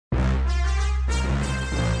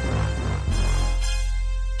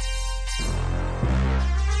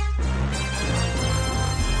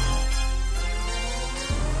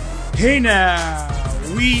Hey now,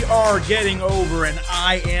 we are getting over, and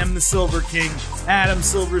I am the Silver King, Adam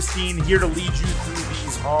Silverstein, here to lead you through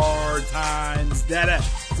these hard times, Dada,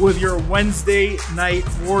 with your Wednesday Night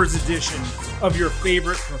Wars edition of your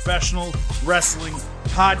favorite professional wrestling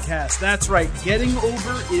podcast. That's right, Getting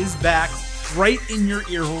Over is back, right in your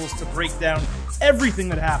ear holes to break down everything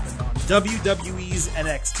that happened on WWE's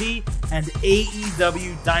NXT and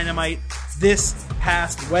AEW Dynamite this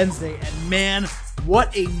past Wednesday. And man,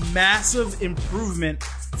 what a massive improvement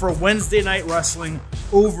for Wednesday Night Wrestling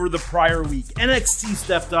over the prior week. NXT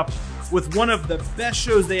stepped up with one of the best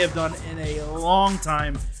shows they have done in a long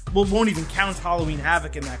time. We won't even count Halloween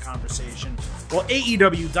Havoc in that conversation. While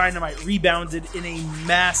AEW Dynamite rebounded in a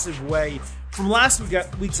massive way from last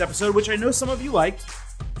week's episode, which I know some of you liked,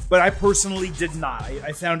 but I personally did not.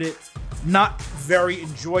 I found it not very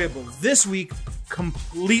enjoyable. This week,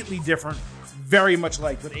 completely different, very much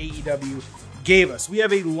like what AEW gave us. We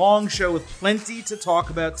have a long show with plenty to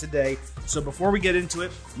talk about today. So before we get into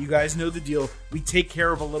it, you guys know the deal. We take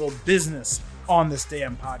care of a little business on this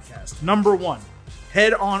damn podcast. Number one,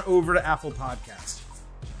 head on over to Apple Podcasts.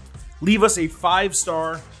 Leave us a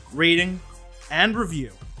 5-star rating and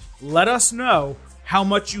review. Let us know how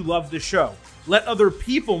much you love the show. Let other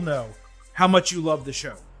people know how much you love the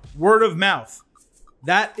show. Word of mouth.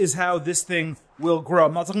 That is how this thing will grow.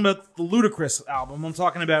 I'm not talking about the Ludacris album. I'm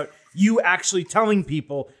talking about you actually telling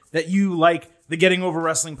people that you like the Getting Over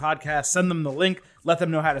Wrestling podcast. Send them the link. Let them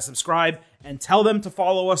know how to subscribe. And tell them to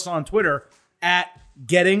follow us on Twitter at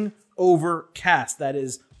Getting Overcast. That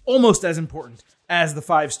is almost as important as the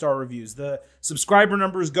 5-star reviews. The subscriber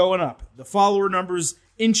numbers going up. The follower numbers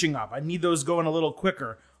inching up. I need those going a little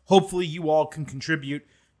quicker. Hopefully you all can contribute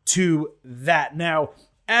to that. Now,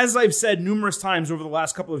 as I've said numerous times over the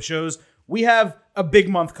last couple of shows, we have a big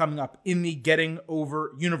month coming up in the Getting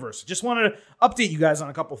Over universe. Just wanted to update you guys on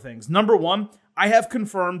a couple things. Number one, I have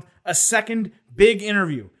confirmed a second big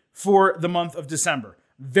interview for the month of December.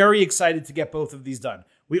 Very excited to get both of these done.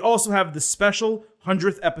 We also have the special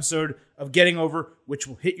 100th episode of Getting Over, which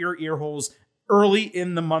will hit your ear holes early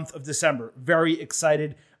in the month of December. Very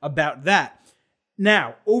excited about that.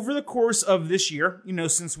 Now, over the course of this year,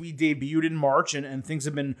 since we debuted in March and things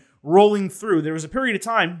have been rolling through, there was a period of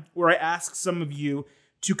time where I asked some of you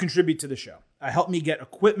to contribute to the show. Help me get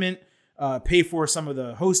equipment, pay for some of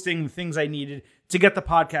the hosting, the things I needed to get the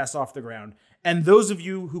podcast off the ground. And those of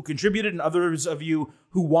you who contributed and others of you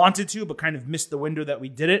who wanted to but kind of missed the window that we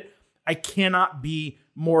did it, I cannot be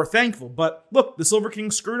more thankful. But look, the Silver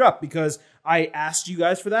King screwed up because I asked you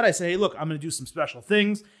guys for that. I said, hey, look, I'm going to do some special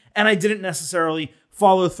things. And I didn't necessarily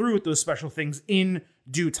follow through with those special things in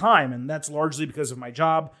due time. And that's largely because of my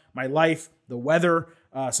job, my life, the weather,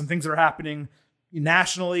 some things that are happening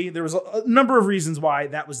nationally. There was a number of reasons why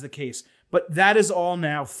that was the case. But that is all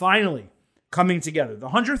now finally coming together. The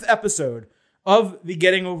 100th episode of the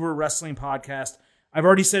Getting Over Wrestling podcast. I've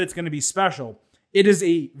already said it's going to be special. It is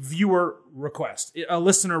a viewer request, a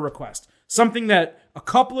listener request. Something that a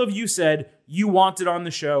couple of you said you wanted on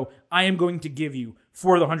the show, I am going to give you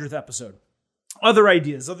for the 100th episode. Other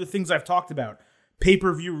ideas, other things I've talked about,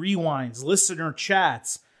 pay-per-view rewinds, listener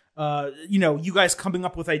chats, you guys coming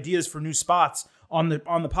up with ideas for new spots on the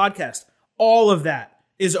podcast. All of that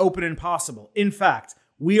is open and possible. In fact,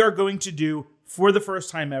 we are going to do, for the first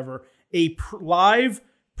time ever, a live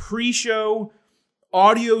pre-show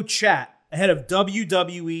audio chat ahead of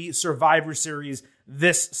WWE Survivor Series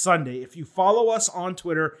this Sunday. If you follow us on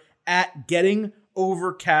Twitter at Getting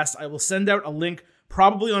Overcast, I will send out a link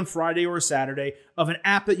probably on Friday or Saturday of an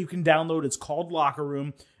app that you can download. It's called Locker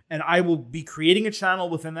Room, and I will be creating a channel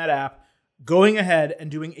within that app, going ahead and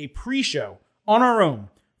doing a pre-show on our own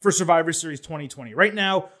for Survivor Series 2020. Right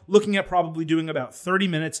now, looking at probably doing about 30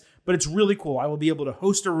 minutes, but it's really cool. I will be able to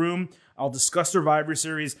host a room. I'll discuss Survivor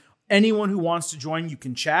Series. Anyone who wants to join, you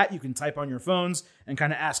can chat, you can type on your phones and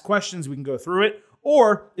kind of ask questions. We can go through it.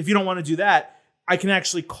 Or if you don't want to do that, I can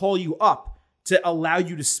actually call you up to allow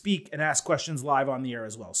you to speak and ask questions live on the air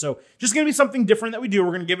as well. So just going to be something different that we do.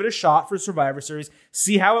 We're going to give it a shot for Survivor Series,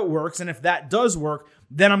 see how it works. And if that does work,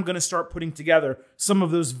 then I'm going to start putting together some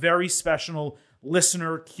of those very special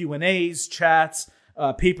listener Q&As, chats,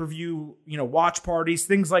 pay-per-view, watch parties,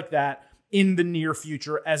 things like that in the near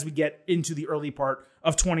future as we get into the early part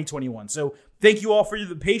of 2021. So thank you all for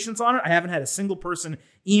the patience on it. I haven't had a single person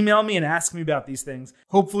email me and ask me about these things.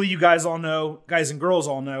 Hopefully you guys all know, guys and girls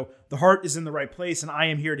all know, the heart is in the right place, and I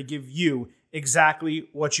am here to give you exactly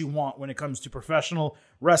what you want when it comes to professional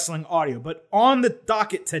wrestling audio. But on the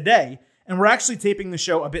docket today and we're actually taping the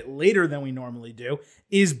show a bit later than we normally do,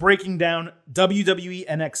 is breaking down WWE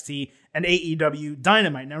NXT and AEW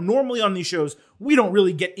Dynamite. Now, normally on these shows, we don't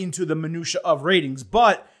really get into the minutia of ratings,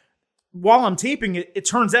 but while I'm taping it, it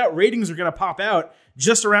turns out ratings are going to pop out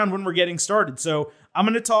just around when we're getting started. So I'm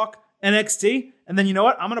going to talk NXT, and then you know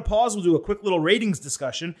what? I'm going to pause. We'll do a quick little ratings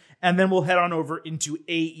discussion, and then we'll head on over into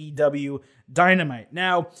AEW Dynamite.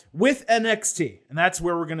 Now, with NXT, and that's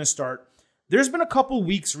where we're going to start, there's been a couple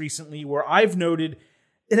weeks recently where I've noted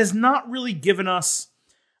it has not really given us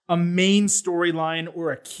a main storyline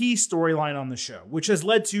or a key storyline on the show, which has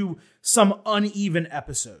led to some uneven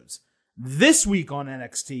episodes. This week on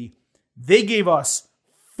NXT, they gave us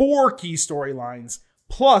 4 key storylines,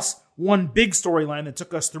 plus one big storyline that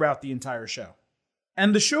took us throughout the entire show.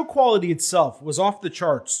 And the show quality itself was off the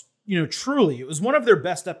charts. Truly, it was one of their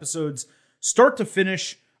best episodes, start to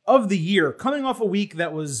finish, of the year, coming off a week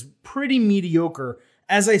that was pretty mediocre.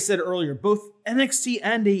 As I said earlier, both NXT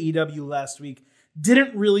and AEW last week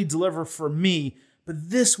didn't really deliver for me, but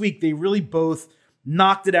this week they really both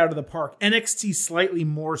knocked it out of the park. NXT slightly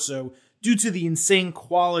more so due to the insane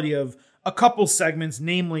quality of a couple segments,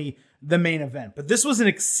 namely the main event. But this was an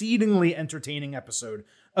exceedingly entertaining episode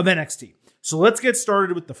of NXT. So let's get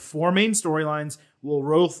started with the 4 main storylines. We'll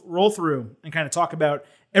roll through and kind of talk about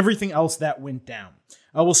everything else that went down.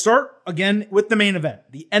 We'll start again with the main event,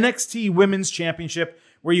 the NXT Women's Championship,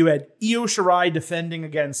 where you had Io Shirai defending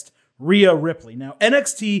against Rhea Ripley. Now,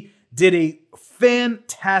 NXT did a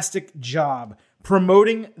fantastic job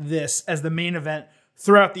promoting this as the main event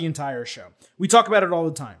throughout the entire show. We talk about it all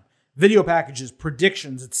the time. Video packages,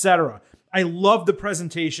 predictions, etc. I love the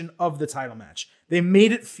presentation of the title match. They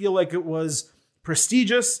made it feel like it was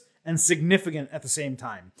prestigious and significant at the same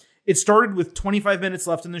time. It started with 25 minutes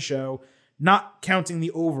left in the show, not counting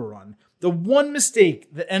the overrun. The one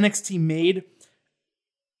mistake that NXT made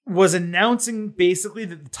was announcing basically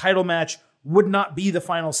that the title match would not be the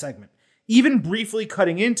final segment, even briefly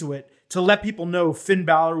cutting into it to let people know Finn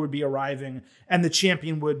Balor would be arriving and the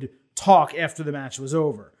champion would talk after the match was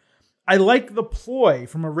over. I like the ploy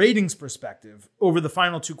from a ratings perspective over the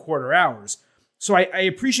final 2 quarter hours, so I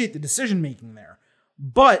appreciate the decision making there.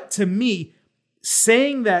 But to me,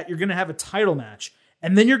 saying that you're going to have a title match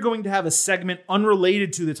and then you're going to have a segment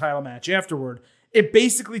unrelated to the title match afterward, it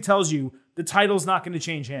basically tells you the title's not going to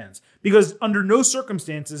change hands. Because under no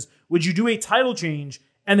circumstances would you do a title change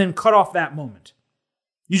and then cut off that moment.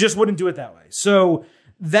 You just wouldn't do it that way. So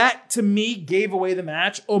that, to me, gave away the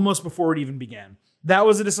match almost before it even began. That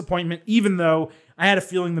was a disappointment, even though I had a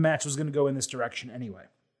feeling the match was going to go in this direction anyway.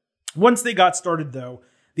 Once they got started, though,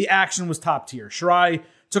 the action was top tier. Shirai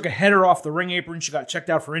took a header off the ring apron. She got checked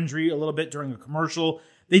out for injury a little bit during a commercial.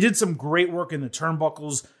 They did some great work in the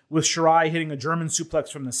turnbuckles, with Shirai hitting a German suplex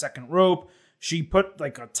from the second rope. She put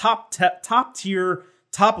like a top tier,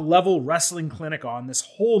 top level wrestling clinic on this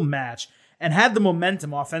whole match and had the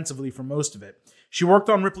momentum offensively for most of it. She worked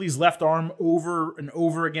on Ripley's left arm over and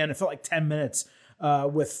over again. It felt like 10 minutes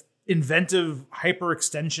with inventive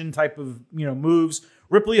hyperextension type of moves.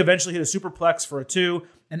 Ripley eventually hit a superplex for a 2,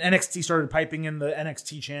 and NXT started piping in the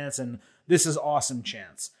NXT chants, and this is awesome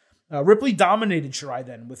chants. Ripley dominated Shirai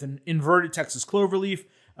then with an inverted Texas cloverleaf,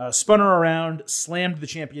 spun her around, slammed the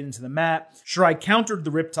champion into the mat. Shirai countered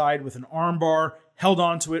the Riptide with an armbar, held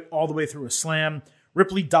onto it all the way through a slam.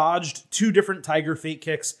 Ripley dodged 2 different Tiger Fate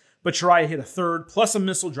kicks, but Shirai hit a third, plus a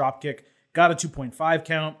missile dropkick, got a 2.5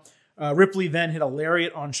 count. Ripley then hit a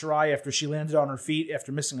lariat on Shirai after she landed on her feet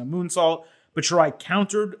after missing a moonsault, but Shirai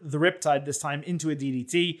countered the Riptide this time into a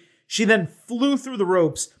DDT. She then flew through the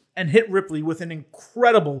ropes and hit Ripley with an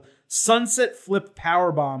incredible sunset flip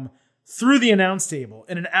powerbomb through the announce table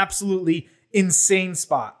in an absolutely insane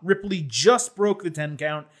spot. Ripley just broke the 10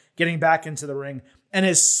 count, getting back into the ring, and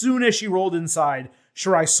as soon as she rolled inside,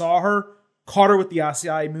 Shirai saw her, caught her with the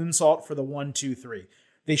Asai moonsault for the 1-2-3.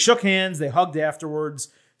 They shook hands, they hugged afterwards.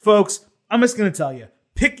 Folks, I'm just going to tell you,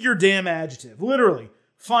 pick your damn adjective. Literally,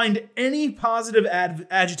 find any positive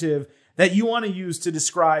adjective that you want to use to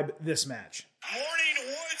describe this match.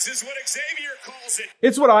 Morning woods is what Xavier calls it.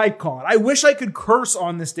 It's what I call it. I wish I could curse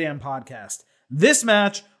on this damn podcast. This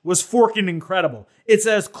match was forking incredible. It's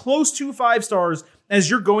as close to 5 stars as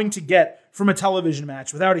you're going to get from a television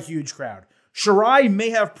match without a huge crowd. Shirai may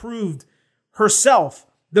have proved herself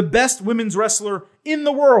the best women's wrestler in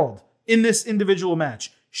the world in this individual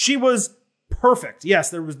match. She was perfect. Yes,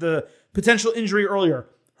 there was the potential injury earlier.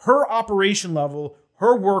 Her operation level,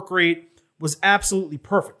 her work rate was absolutely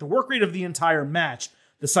perfect. The work rate of the entire match,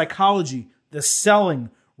 the psychology, the selling.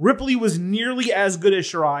 Ripley was nearly as good as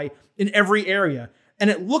Shirai in every area, and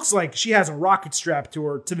it looks like she has a rocket strap to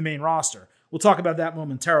her to the main roster. We'll talk about that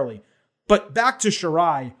momentarily. But back to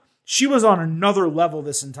Shirai, she was on another level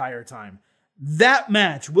this entire time. That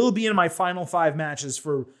match will be in my final 5 matches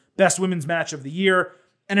for Best Women's Match of the Year,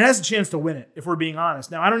 and it has a chance to win it, if we're being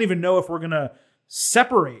honest. Now, I don't even know if we're going to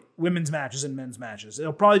separate women's matches and men's matches.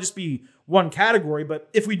 It'll probably just be one category, but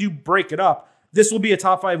if we do break it up, this will be a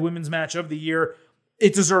top 5 women's match of the year.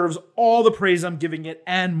 It deserves all the praise I'm giving it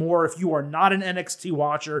and more. If you are not an NXT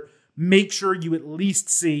watcher, make sure you at least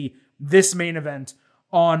see this main event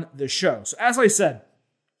on the show. So as I said,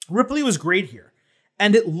 Ripley was great here,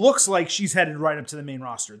 and it looks like she's headed right up to the main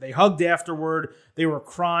roster. They hugged afterward. They were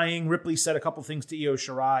crying. Ripley said a couple things to Io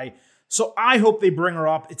Shirai. So I hope they bring her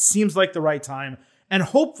up. It seems like the right time. And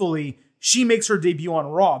hopefully she makes her debut on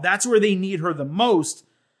Raw. That's where they need her the most.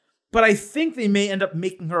 But I think they may end up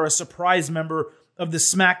making her a surprise member of the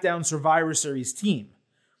SmackDown Survivor Series team.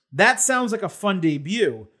 That sounds like a fun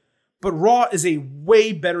debut, but Raw is a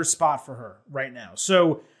way better spot for her right now.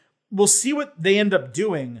 So we'll see what they end up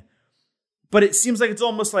doing. But it seems like it's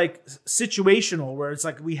almost like situational, where it's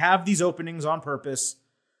like we have these openings on purpose.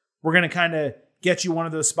 We're going to kind of get you one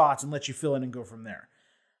of those spots and let you fill in and go from there.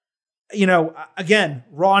 You know, again,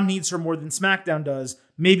 Raw needs her more than SmackDown does.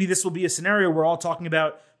 Maybe this will be a scenario where we're all talking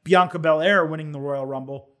about Bianca Belair winning the Royal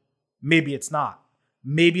Rumble. Maybe it's not.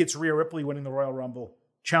 Maybe it's Rhea Ripley winning the Royal Rumble,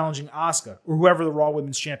 challenging Asuka or whoever the Raw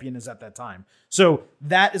Women's Champion is at that time. So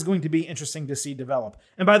that is going to be interesting to see develop.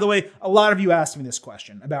 And by the way, a lot of you asked me this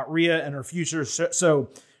question about Rhea and her future. So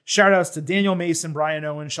shout outs to Daniel Mason, Brian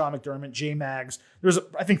Owen, Sean McDermott, Jay Maggs. There's,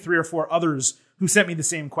 I think, 3 or 4 others who sent me the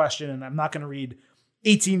same question, and I'm not going to read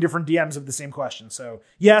 18 different DMs of the same question. So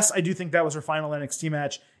yes, I do think that was her final NXT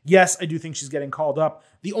match. Yes, I do think she's getting called up.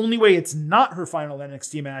 The only way it's not her final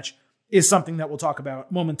NXT match is something that we'll talk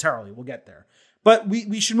about momentarily. We'll get there. But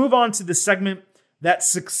we should move on to the segment that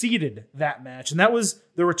succeeded that match, and that was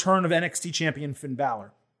the return of NXT champion Finn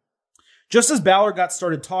Balor. Just as Balor got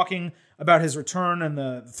started talking about his return and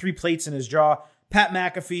the 3 plates in his jaw, Pat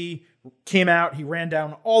McAfee came out. He ran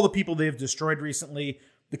down all the people they've destroyed recently,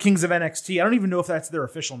 the Kings of NXT. I don't even know if that's their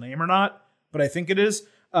official name or not, but I think it is.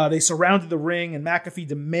 They surrounded the ring, and McAfee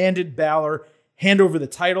demanded Balor hand over the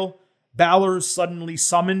title. Balor suddenly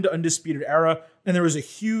summoned Undisputed Era, and there was a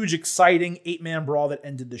huge, exciting 8-man brawl that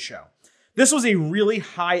ended the show. This was a really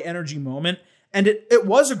high-energy moment, and it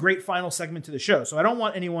was a great final segment to the show. So I don't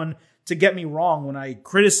want anyone to get me wrong when I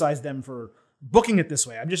criticize them for booking it this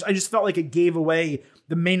way. I just felt like it gave away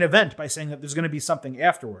the main event by saying that there's going to be something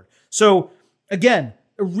afterward. So again,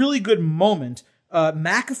 a really good moment.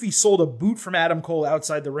 McAfee sold a boot from Adam Cole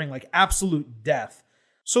outside the ring, like absolute death.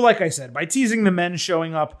 So like I said, by teasing the men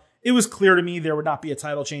showing up, it was clear to me there would not be a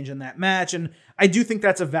title change in that match, and I do think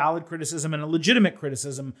that's a valid criticism and a legitimate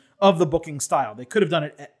criticism of the booking style. They could have done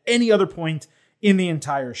it at any other point in the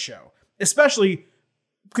entire show, especially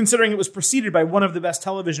considering it was preceded by one of the best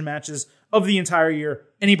television matches of the entire year,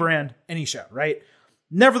 any brand, any show, right?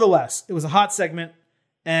 Nevertheless, it was a hot segment,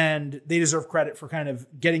 and they deserve credit for kind of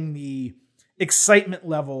getting the excitement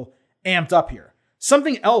level amped up here.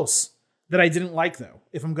 Something else that I didn't like, though,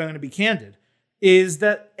 if I'm going to be candid, is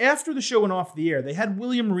that after the show went off the air, they had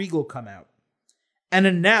William Regal come out and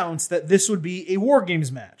announce that this would be a War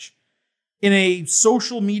Games match in a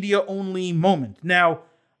social media only moment. Now,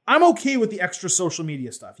 I'm okay with the extra social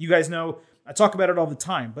media stuff. You guys know I talk about it all the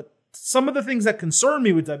time, but some of the things that concern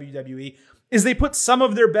me with WWE is they put some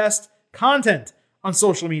of their best content on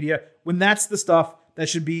social media when that's the stuff that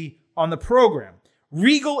should be on the program.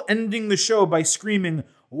 Regal ending the show by screaming,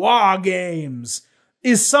 "War Games,"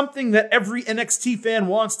 is something that every NXT fan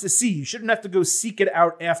wants to see. You shouldn't have to go seek it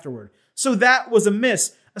out afterward. So that was a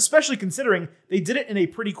miss, especially considering they did it in a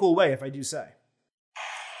pretty cool way, if I do say.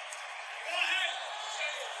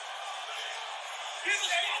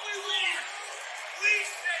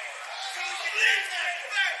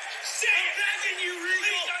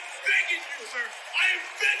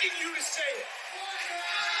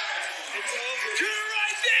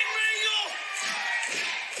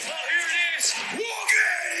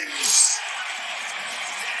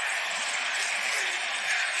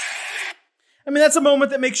 I mean, that's a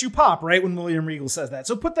moment that makes you pop, right? When William Regal says that.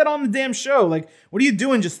 So put that on the damn show. Like, what are you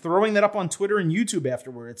doing just throwing that up on Twitter and YouTube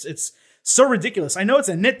afterwards? It's so ridiculous. I know it's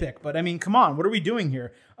a nitpick, but I mean, come on. What are we doing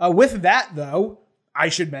here? With that, though, I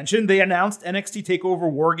should mention, they announced NXT TakeOver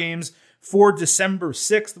War Games for December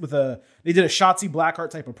 6th they did a Shotzi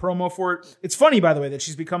Blackheart type of promo for it. It's funny, by the way, that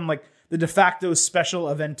she's become like the de facto special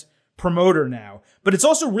event promoter now. But it's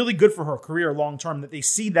also really good for her career long-term that they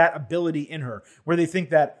see that ability in her, where they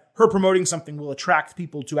think that her promoting something will attract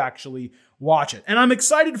people to actually watch it. And I'm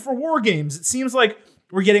excited for War Games. It seems like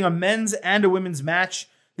we're getting a men's and a women's match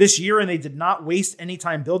this year, and they did not waste any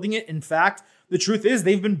time building it. In fact, the truth is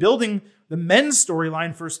they've been building the men's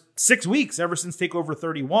storyline for 6 weeks, ever since TakeOver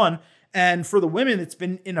 31. And for the women, it's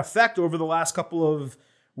been in effect over the last couple of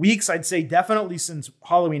weeks. I'd say definitely since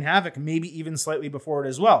Halloween Havoc, maybe even slightly before it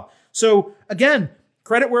as well. So again,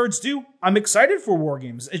 credit where it's due. I'm excited for War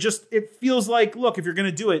Games. It feels like, look, if you're going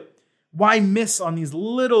to do it, why miss on these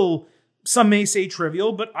little, some may say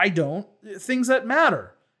trivial, but I don't, things that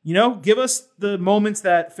matter? Give us the moments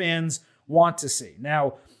that fans want to see.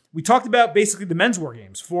 Now, we talked about basically the men's War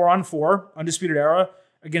Games, 4-on-4, Undisputed Era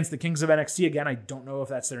against the Kings of NXT. Again, I don't know if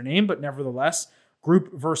that's their name, but nevertheless,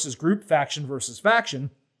 group versus group, faction versus faction.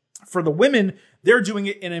 For the women, they're doing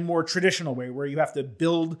it in a more traditional way where you have to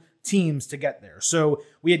build teams to get there. So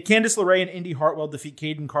we had Candice LeRae and Indy Hartwell defeat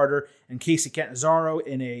Kaden Carter and Casey Catanzaro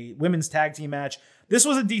in a women's tag team match. This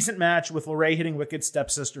was a decent match with LeRae hitting Wicked's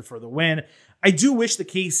stepsister for the win. I do wish the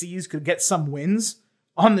KCs could get some wins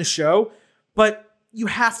on the show, but you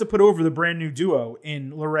have to put over the brand new duo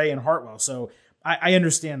in LeRae and Hartwell. So I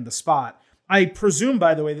understand the spot. I presume,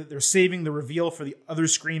 by the way, that they're saving the reveal for the other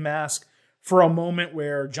Scream mask for a moment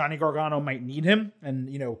where Johnny Gargano might need him. And,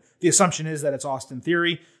 the assumption is that it's Austin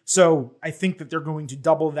Theory. So I think that they're going to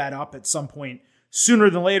double that up at some point sooner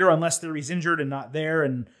than later, unless Theory's injured and not there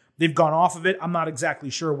and they've gone off of it. I'm not exactly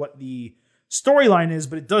sure what the storyline is,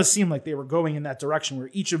 but it does seem like they were going in that direction where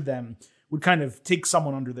each of them would kind of take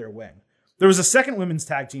someone under their wing. There was a second women's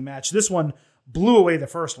tag team match. This one blew away the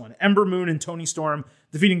first one. Ember Moon and Toni Storm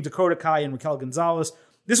defeating Dakota Kai and Raquel Gonzalez.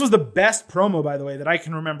 This was the best promo, by the way, that I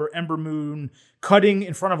can remember Ember Moon cutting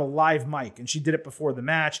in front of a live mic, and she did it before the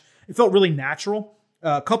match. It felt really natural.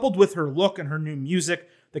 Coupled with her look and her new music,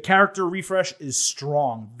 the character refresh is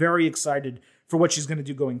strong. Very excited for what she's going to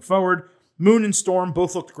do going forward. Moon and Storm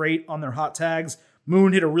both looked great on their hot tags.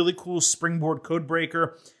 Moon hit a really cool springboard code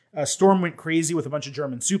breaker. Storm went crazy with a bunch of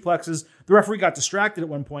German suplexes. The referee got distracted at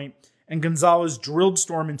one point, and Gonzalez drilled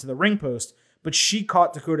Storm into the ring post, but she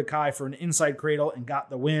caught Dakota Kai for an inside cradle and got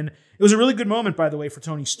the win. It was a really good moment, by the way, for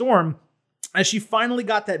Toni Storm, as she finally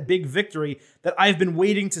got that big victory that I've been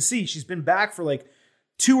waiting to see. She's been back for like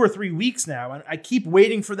 2 or 3 weeks now, and I keep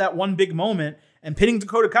waiting for that one big moment, and pinning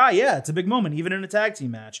Dakota Kai, yeah, it's a big moment, even in a tag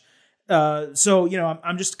team match. So,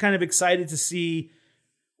 I'm just kind of excited to see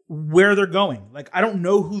where they're going. Like, I don't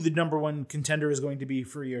know who the number one contender is going to be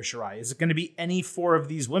for Io Shirai. Is it going to be any 4 of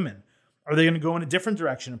these women? Are they going to go in a different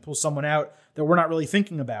direction and pull someone out that we're not really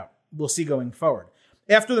thinking about? We'll see going forward.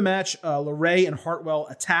 After the match, LeRae and Hartwell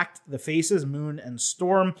attacked the faces, Moon and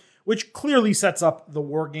Storm, which clearly sets up the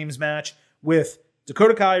War Games match with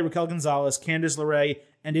Dakota Kai, Raquel Gonzalez, Candice LeRae,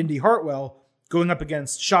 and Indy Hartwell going up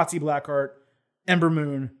against Shotzi Blackheart, Ember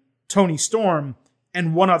Moon, Toni Storm,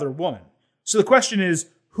 and one other woman. So the question is,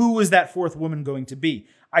 who is that 4th woman going to be?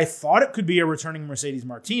 I thought it could be a returning Mercedes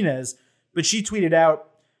Martinez, but she tweeted out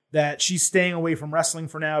that she's staying away from wrestling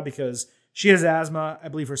for now because she has asthma. I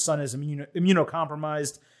believe her son is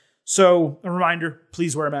immunocompromised. So a reminder,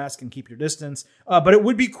 please wear a mask and keep your distance. But it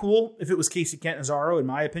would be cool if it was Casey Catanzaro, in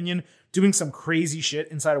my opinion, doing some crazy shit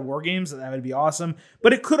inside of War Games. That would be awesome.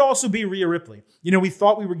 But it could also be Rhea Ripley. We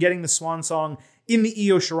thought we were getting the swan song in the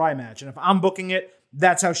Io Shirai match. And if I'm booking it,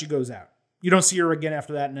 that's how she goes out. You don't see her again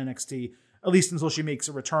after that in NXT, at least until she makes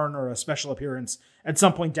a return or a special appearance at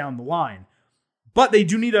some point down the line. But they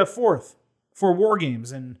do need a 4th for War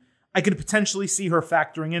Games, and I could potentially see her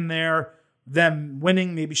factoring in there, them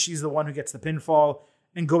winning. Maybe she's the one who gets the pinfall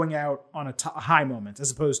and going out on a high moment,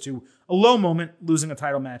 as opposed to a low moment, losing a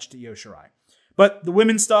title match to Io Shirai. But the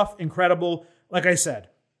women's stuff, incredible. Like I said,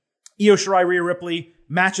 Io Shirai, Rhea Ripley,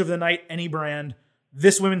 match of the night, any brand.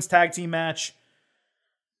 This women's tag team match,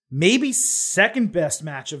 maybe second best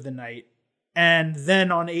match of the night. And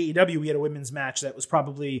then on AEW, we had a women's match that was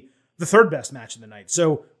probably the 3rd best match of the night.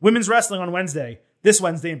 So women's wrestling on Wednesday, this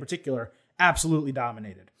Wednesday in particular, absolutely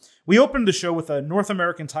dominated. We opened the show with a North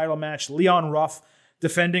American title match, Leon Ruff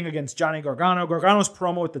defending against Johnny Gargano. Gargano's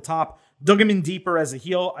promo at the top dug him in deeper as a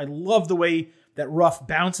heel. I love the way that Ruff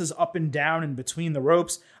bounces up and down in between the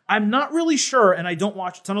ropes. I'm not really sure, and I don't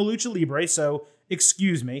watch a ton of Lucha Libre, so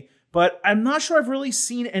excuse me, but I'm not sure I've really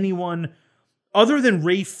seen anyone other than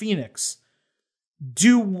Rey Fenix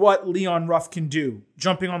do what Leon Ruff can do,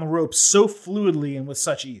 jumping on the ropes so fluidly and with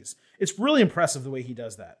such ease. It's really impressive the way he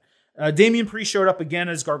does that. Damian Priest showed up again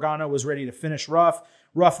as Gargano was ready to finish Ruff.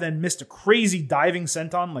 Ruff then missed a crazy diving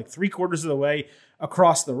senton like 3/4 of the way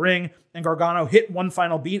across the ring, and Gargano hit one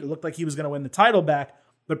final beat. It looked like he was going to win the title back,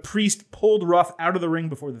 but Priest pulled Ruff out of the ring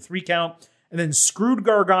before the 3 count and then screwed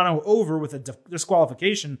Gargano over with a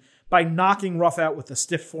disqualification by knocking Ruff out with a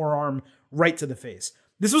stiff forearm right to the face.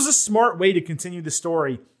 This was a smart way to continue the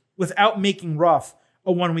story without making Ruff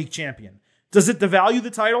a 1-week champion. Does it devalue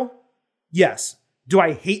the title? Yes. Do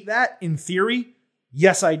I hate that in theory?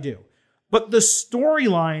 Yes, I do. But the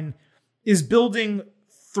storyline is building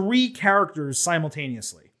 3 characters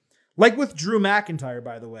simultaneously. Like with Drew McIntyre,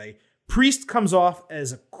 by the way, Priest comes off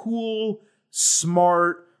as a cool,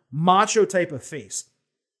 smart, macho type of face.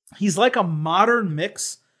 He's like a modern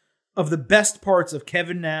mix of the best parts of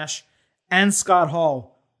Kevin Nash and Scott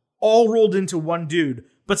Hall all rolled into one dude,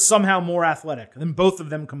 but somehow more athletic than both of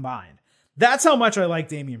them combined. That's how much I like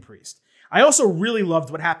Damian Priest. I also really loved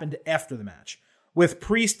what happened after the match, with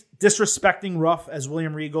Priest disrespecting Ruff as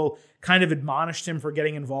William Regal kind of admonished him for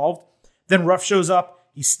getting involved. Then Ruff shows up,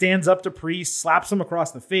 he stands up to Priest, slaps him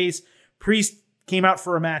across the face. Priest came out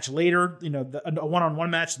for a match later, a one-on-one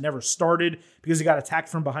match never started because he got attacked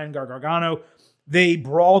from behind Gargano. They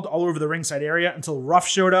brawled all over the ringside area until Ruff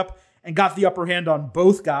showed up and got the upper hand on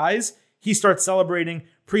both guys. He starts celebrating.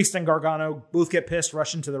 Priest and Gargano both get pissed,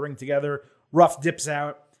 rush into the ring together. Ruff dips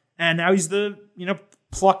out. And now he's the,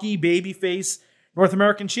 plucky babyface North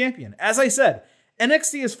American champion. As I said,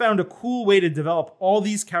 NXT has found a cool way to develop all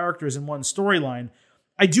these characters in one storyline.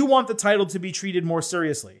 I do want the title to be treated more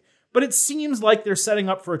seriously, but it seems like they're setting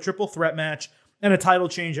up for a triple threat match and a title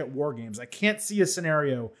change at War Games. I can't see a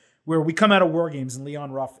scenario where we come out of War Games and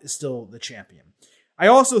Leon Ruff is still the champion. I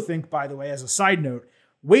also think, by the way, as a side note,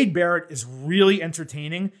 Wade Barrett is really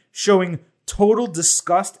entertaining, showing total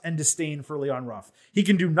disgust and disdain for Leon Ruff. He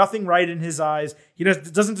can do nothing right in his eyes. He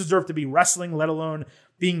doesn't deserve to be wrestling, let alone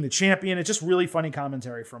being the champion. It's just really funny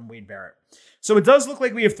commentary from Wade Barrett. So it does look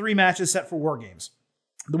like we have 3 matches set for War Games.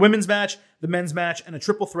 The women's match, the men's match, and a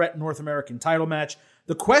triple threat North American title match.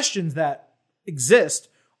 The questions that exist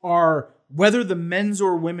are whether the men's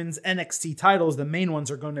or women's NXT titles, the main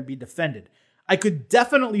ones, are going to be defended. I could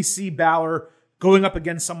definitely see Balor going up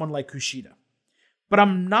against someone like Kushida. But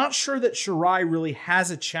I'm not sure that Shirai really has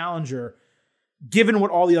a challenger given what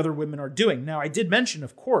all the other women are doing. Now, I did mention,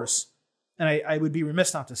 of course, and I would be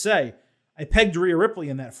remiss not to say, I pegged Rhea Ripley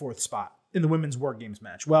in that 4th spot in the women's War Games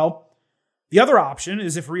match. Well, the other option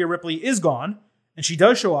is if Rhea Ripley is gone, and she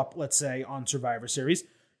does show up, let's say, on Survivor Series,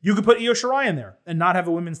 you could put Io Shirai in there and not have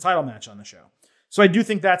a women's title match on the show. So I do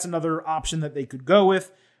think that's another option that they could go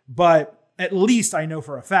with, but at least I know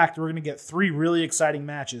for a fact we're going to get 3 really exciting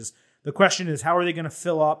matches. The question is, how are they going to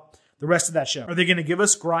fill up the rest of that show? Are they going to give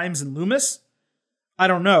us Grimes and Loomis? I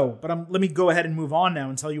don't know, but let me go ahead and move on now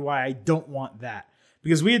and tell you why I don't want that.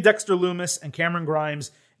 Because we had Dexter Loomis and Cameron Grimes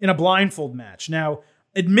in a blindfold match. Now,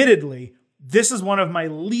 admittedly, this is one of my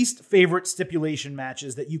least favorite stipulation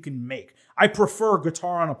matches that you can make. I prefer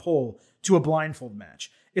guitar on a pole to a blindfold match.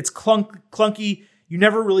 It's clunky. You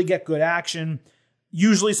never really get good action.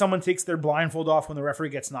 Usually someone takes their blindfold off when the referee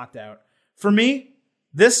gets knocked out. For me,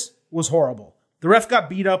 this was horrible. The ref got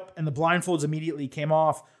beat up and the blindfolds immediately came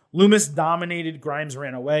off. Loomis dominated. Grimes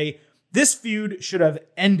ran away. This feud should have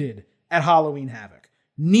ended at Halloween Havoc.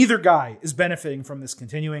 Neither guy is benefiting from this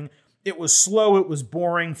continuing. It was slow. It was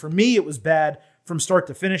boring. For me, it was bad from start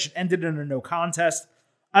to finish. It ended in a no contest.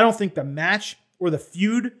 I don't think the match or the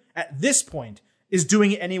feud at this point is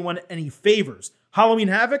doing anyone any favors. Halloween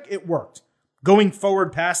Havoc, it worked. Going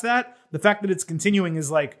forward past that, the fact that it's continuing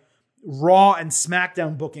is like Raw and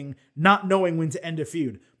SmackDown booking, not knowing when to end a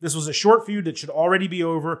feud. This was a short feud that should already be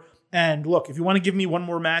over. And look, if you want to give me one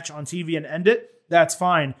more match on TV and end it, that's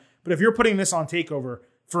fine. But if you're putting this on TakeOver,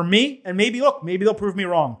 for me, and maybe they'll prove me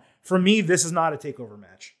wrong. For me, this is not a TakeOver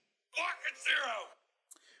match. Block at 0.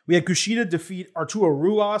 We had Kushida defeat Arturo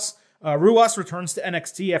Ruas. Ruas returns to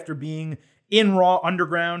NXT after being in Raw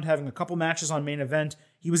Underground, having a couple matches on main event.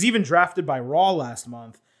 He was even drafted by Raw last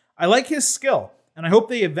month. I like his skill, and I hope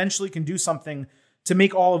they eventually can do something to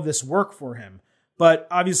make all of this work for him. But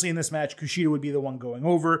obviously in this match, Kushida would be the one going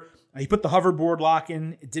over. He put the hoverboard lock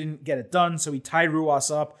in. It didn't get it done, so he tied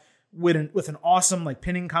Ruas up with an awesome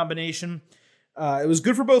pinning combination. It was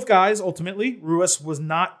good for both guys, ultimately. Ruas was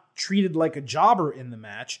not treated like a jobber in the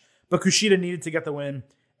match, but Kushida needed to get the win,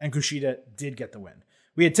 and Kushida did get the win.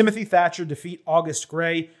 We had Timothy Thatcher defeat August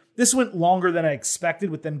Gray. This went longer than I expected,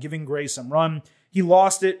 with them giving Gray some run. He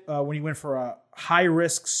lost it when he went for a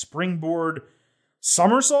high-risk springboard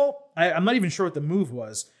somersault. I'm not even sure what the move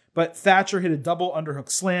was, but Thatcher hit a double underhook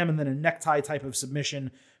slam and then a necktie type of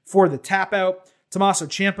submission for the tap out. Tommaso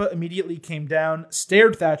Ciampa immediately came down,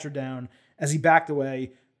 stared Thatcher down as he backed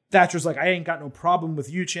away. Thatcher's like, I ain't got no problem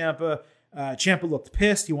with you, Ciampa. Ciampa looked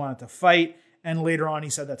pissed. He wanted to fight. And later on, he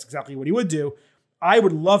said that's exactly what he would do. I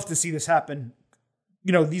would love to see this happen.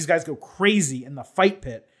 These guys go crazy in the fight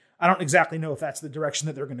pit. I don't exactly know if that's the direction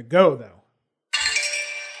that they're going to go, though.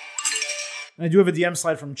 And I do have a DM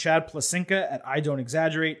slide from Chad Placinka at I Don't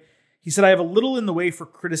Exaggerate. He said, I have a little in the way for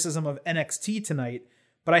criticism of NXT tonight,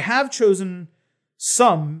 but I have chosen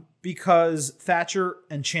some because Thatcher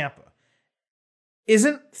and Ciampa.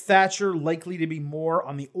 Isn't Thatcher likely to be more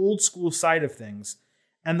on the old school side of things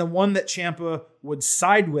and the one that Ciampa would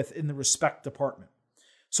side with in the respect department?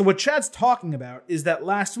 So what Chad's talking about is that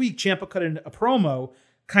last week Ciampa cut in a promo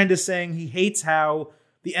kind of saying he hates how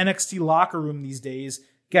the NXT locker room these days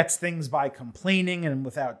gets things by complaining and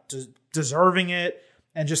without deserving it,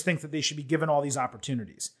 and just think that they should be given all these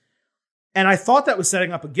opportunities. And I thought that was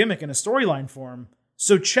setting up a gimmick and a storyline for him.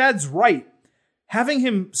 So Chad's right. Having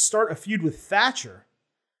him start a feud with Thatcher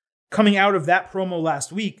coming out of that promo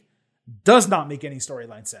last week does not make any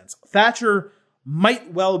storyline sense. Thatcher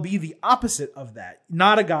might well be the opposite of that.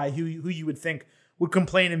 Not a guy who you would think would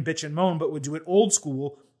complain and bitch and moan, but would do it old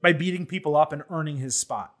school by beating people up and earning his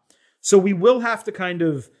spot. So we will have to kind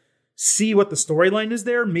of see what the storyline is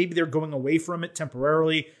there. Maybe they're going away from it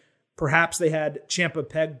temporarily. Perhaps they had Ciampa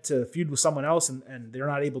pegged to feud with someone else and they're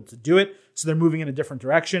not able to do it, so they're moving in a different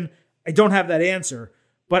direction. I don't have that answer,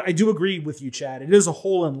 but I do agree with you, Chad. It is a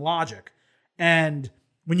hole in logic. And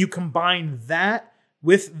when you combine that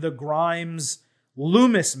with the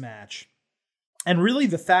Grimes-Loomis match, and really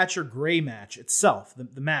the Thatcher-Gray match itself, the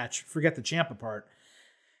match, forget the Ciampa part,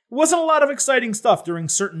 it wasn't a lot of exciting stuff during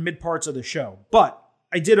certain mid-parts of the show. But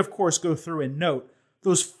I did, of course, go through and note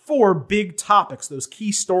those 4 big topics, those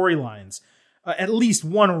key storylines, at least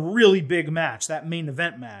one really big match, that main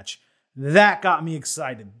event match. That got me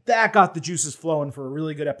excited. That got the juices flowing for a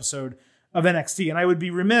really good episode of NXT. And I would be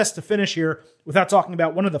remiss to finish here without talking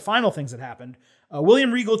about one of the final things that happened.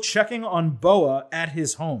 William Regal checking on Boa at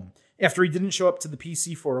his home after he didn't show up to the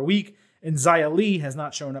PC for a week, and Xia Li has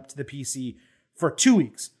not shown up to the PC for 2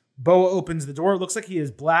 weeks. Boa opens the door. It looks like he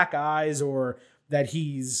has black eyes or that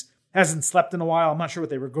hasn't slept in a while. I'm not sure what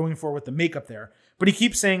they were going for with the makeup there, but he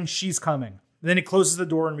keeps saying she's coming. And then he closes the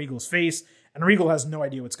door in Regal's face, and Regal has no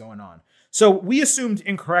idea what's going on. So we assumed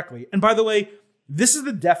incorrectly. And by the way, this is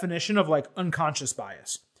the definition of like unconscious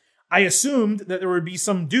bias. I assumed that there would be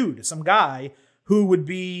some dude, some guy who would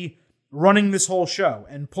be running this whole show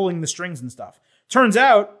and pulling the strings and stuff. Turns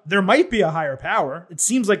out there might be a higher power. It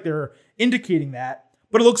seems like they're indicating that,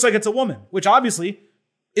 but it looks like it's a woman, which obviously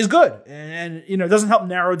is good. And it doesn't help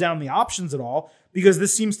narrow down the options at all, because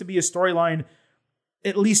this seems to be a storyline,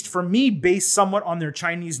 at least for me, based somewhat on their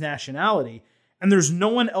Chinese nationality. And there's no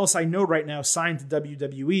one else I know right now signed to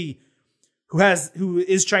WWE who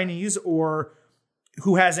is Chinese or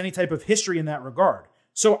who has any type of history in that regard.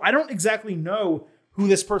 So I don't exactly know who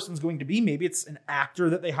this person's going to be. Maybe it's an actor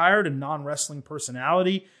that they hired, a non-wrestling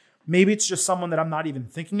personality. Maybe it's just someone that I'm not even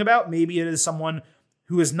thinking about. Maybe it is someone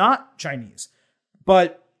who is not Chinese.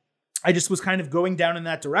 But I just was kind of going down in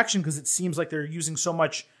that direction because it seems like they're using so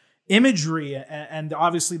much imagery, and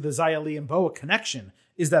obviously the Xia Li and Boa connection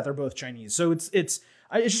is that they're both Chinese. So it's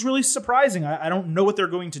just really surprising. I don't know what they're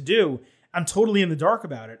going to do. I'm totally in the dark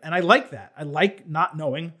about it. And I like that. I like not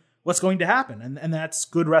knowing what's going to happen. And that's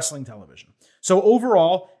good wrestling television. So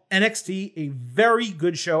overall, NXT, a very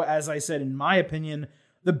good show. As I said, in my opinion,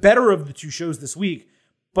 the better of the 2 shows this week.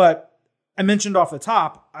 But I mentioned off the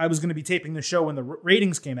top, I was going to be taping the show when the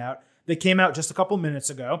ratings came out. They came out just a couple minutes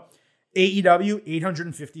ago. AEW,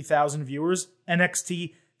 850,000 viewers.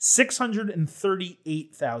 NXT,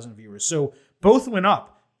 638,000 viewers. So both went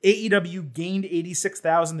up. AEW gained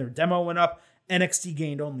 86,000. Their demo went up. NXT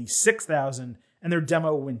gained only 6,000 and their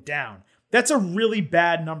demo went down. That's a really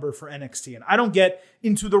bad number for NXT. And I don't get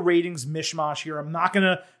into the ratings mishmash here. I'm not going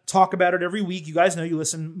to talk about it every week. You guys know you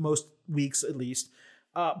listen most weeks at least.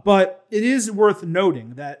 But it is worth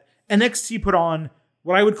noting that NXT put on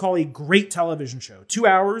what I would call a great television show. 2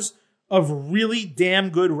 hours of really damn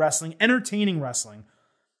good wrestling, entertaining wrestling,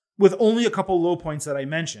 with only a couple low points that I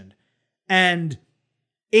mentioned. And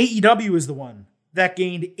AEW is the one that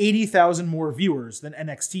gained 80,000 more viewers than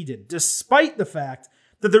NXT did, despite the fact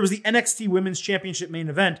that there was the NXT Women's Championship main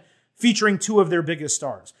event featuring 2 of their biggest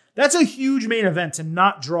stars. That's a huge main event to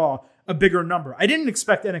not draw a bigger number. I didn't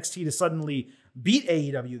expect NXT to suddenly beat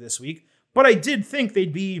AEW this week, but I did think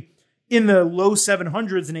they'd be in the low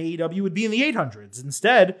 700s and AEW would be in the 800s.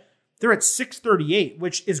 Instead, they're at 638,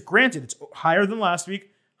 which is, granted, it's higher than last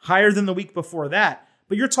week, higher than the week before that,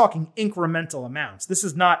 but you're talking incremental amounts. This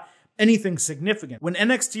is not anything significant. When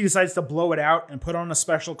NXT decides to blow it out and put on a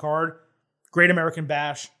special card, Great American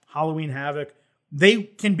Bash, Halloween Havoc, they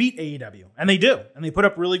can beat AEW, and they do, and they put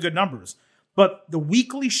up really good numbers. But the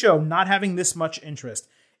weekly show not having this much interest,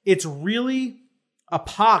 it's really a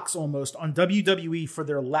pox almost on WWE for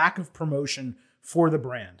their lack of promotion for the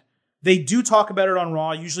brand. They do talk about it on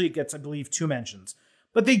Raw. Usually it gets, I believe, 2 mentions.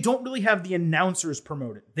 but they don't really have the announcers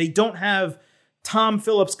promote it. They don't have Tom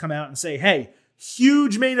Phillips come out and say, hey,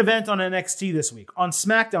 huge main event on NXT this week, on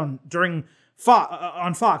SmackDown during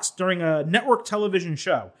on Fox during a network television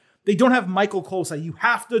show. They don't have Michael Cole say, you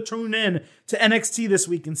have to tune in to NXT this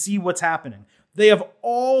week and see what's happening. They have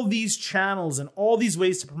all these channels and all these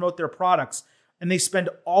ways to promote their products, and they spend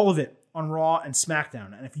all of it on Raw and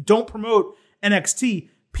SmackDown. And if you don't promote NXT,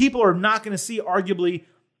 people are not going to see, arguably,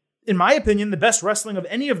 in my opinion, the best wrestling of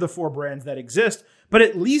any of the 4 brands that exist, but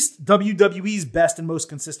at least WWE's best and most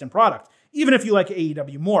consistent product. Even if you like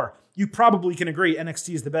AEW more, you probably can agree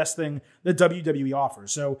NXT is the best thing that WWE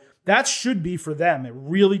offers. So that should be, for them, a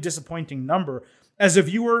really disappointing number. As a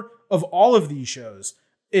viewer of all of these shows,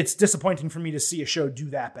 it's disappointing for me to see a show do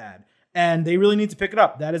that bad. And they really need to pick it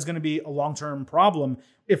up. That is going to be a long-term problem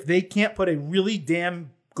if they can't put a really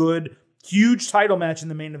damn good, huge title match in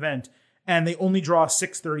the main event and they only draw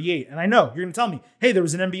 638. And I know you're going to tell me, hey, there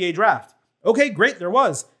was an NBA draft. Okay, great, there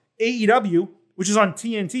was. AEW, which is on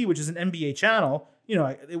TNT, which is an NBA channel,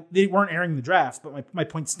 they weren't airing the drafts, but my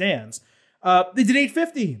point stands. They did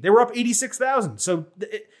 850. They were up 86,000. So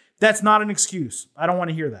that's not an excuse. I don't want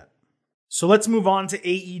to hear that. So let's move on to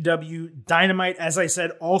AEW Dynamite. As I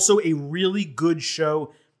said, also a really good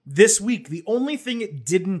show this week. The only thing it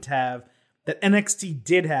didn't have that NXT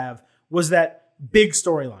did have was that big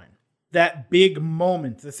storyline, that big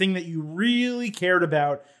moment, the thing that you really cared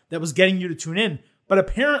about that was getting you to tune in. But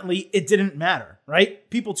apparently it didn't matter, right?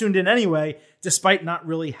 People tuned in anyway, despite not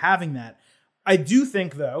really having that. I do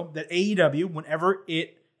think, though, that AEW, whenever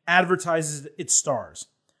it advertises its stars,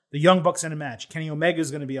 the Young Bucks in a match, Kenny Omega is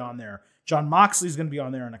going to be on there, Jon Moxley is going to be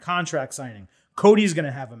on there in a contract signing, Cody's going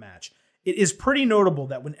to have a match. It is pretty notable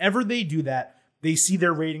that whenever they do that, they see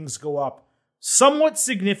their ratings go up somewhat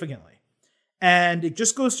significantly. And it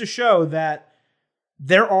just goes to show that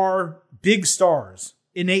there are big stars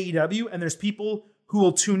in AEW, and there's people who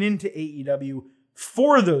will tune into AEW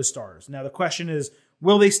for those stars. Now, the question is,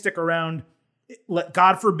 will they stick around?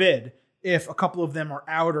 God forbid, if a couple of them are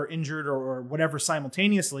out or injured or whatever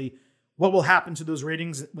simultaneously, what will happen to those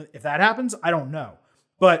ratings if that happens? I don't know.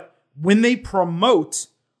 But when they promote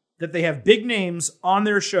that they have big names on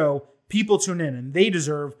their show, people tune in, and they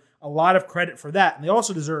deserve a lot of credit for that. And they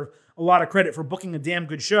also deserve a lot of credit for booking a damn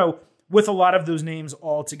good show with a lot of those names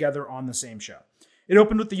all together on the same show. It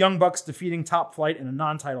opened with the Young Bucks defeating Top Flight in a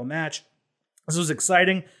non-title match. This was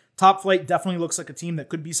exciting. Top Flight definitely looks like a team that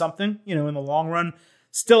could be something, in the long run.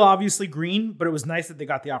 Still obviously green, but it was nice that they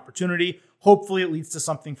got the opportunity. Hopefully it leads to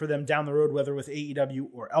something for them down the road, whether with AEW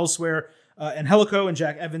or elsewhere. Angelico and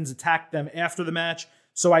Jack Evans attacked them after the match.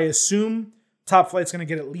 So I assume Top Flight's going to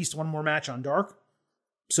get at least one more match on Dark.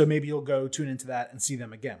 So maybe you'll go tune into that and see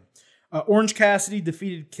them again. Orange Cassidy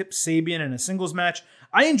defeated Kip Sabian in a singles match.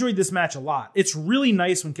 I enjoyed this match a lot. It's really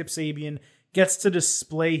nice when Kip Sabian gets to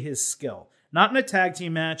display his skill. Not in a tag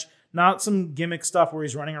team match, not some gimmick stuff where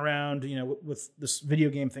he's running around, with this video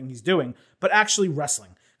game thing he's doing, but actually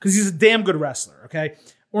wrestling. Because he's a damn good wrestler, okay?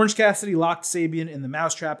 Orange Cassidy locked Sabian in the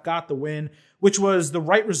mousetrap, got the win, which was the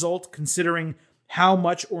right result considering how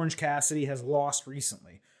much Orange Cassidy has lost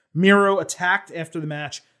recently. Miro attacked after the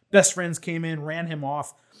match. Best Friends came in, ran him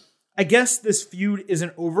off. I guess this feud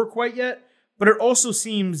isn't over quite yet, but it also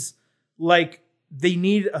seems like they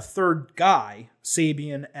need a third guy,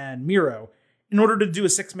 Sabian and Miro, in order to do a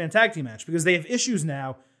 6-man tag team match, because they have issues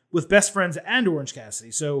now with Best Friends and Orange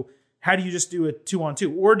Cassidy. So how do you just do a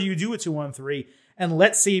 2-on-2? Or do you do a 2-on-3 and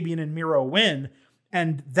let Sabian and Miro win?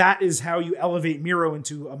 And that is how you elevate Miro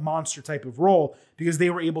into a monster type of role, because they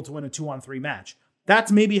were able to win a 2-on-3 match.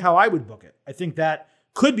 That's maybe how I would book it. I think that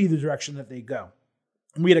could be the direction that they go.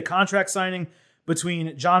 And we had a contract signing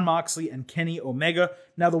between Jon Moxley and Kenny Omega.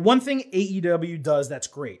 Now, the one thing AEW does that's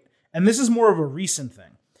great, and this is more of a recent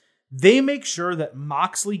thing, they make sure that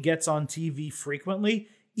Moxley gets on TV frequently,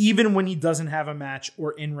 even when he doesn't have a match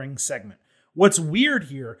or in-ring segment. What's weird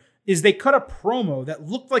here is they cut a promo that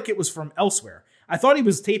looked like it was from elsewhere. I thought he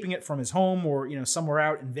was taping it from his home or, somewhere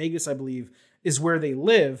out in Vegas, I believe, is where they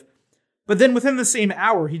live. But then within the same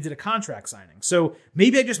hour, he did a contract signing. So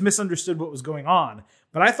maybe I just misunderstood what was going on.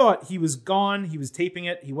 But I thought he was gone. He was taping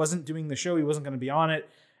it. He wasn't doing the show. He wasn't going to be on it.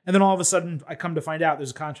 And then all of a sudden, I come to find out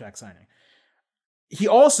there's a contract signing. He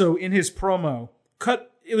also, in his promo,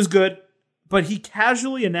 it was good, but he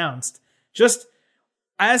casually announced, just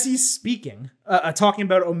as he's speaking, talking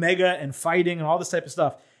about Omega and fighting and all this type of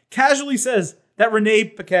stuff, casually says that Renee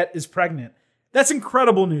Paquette is pregnant. That's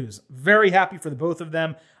incredible news. Very happy for the both of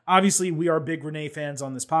them. Obviously, we are big Renee fans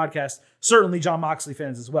on this podcast. Certainly Jon Moxley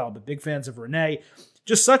fans as well, but big fans of Renee.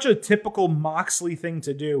 Just such a typical Moxley thing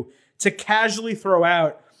to do, to casually throw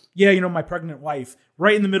out yeah, my pregnant wife,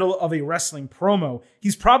 right in the middle of a wrestling promo.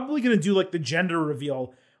 He's probably going to do like the gender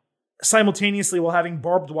reveal simultaneously while having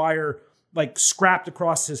barbed wire like scrapped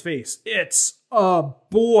across his face. It's a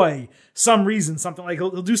boy. Something like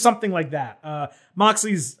he'll do something like that.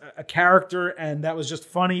 Moxley's a character, and that was just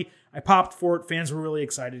funny. I popped for it. Fans were really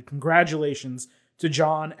excited. Congratulations to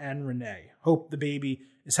John and Renee. Hope the baby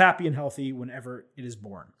is happy and healthy whenever it is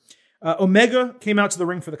born. Omega came out to the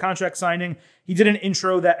ring for the contract signing. He did an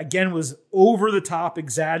intro that, again, was over the top,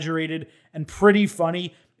 exaggerated, and pretty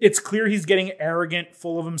funny. It's clear he's getting arrogant,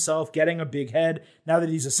 full of himself, getting a big head now that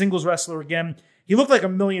he's a singles wrestler again. He looked like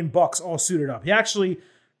 $1 million all suited up. He actually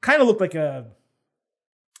kind of looked like a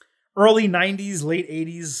early 90s, late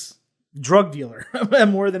 80s drug dealer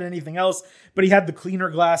more than anything else. But he had the cleaner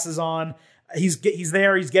glasses on. He's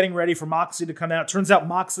there. He's getting ready for Moxley to come out. Turns out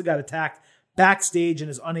Moxley got attacked backstage and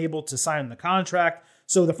is unable to sign the contract.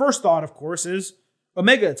 So the first thought, of course, is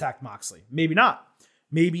Omega attacked Moxley. Maybe not.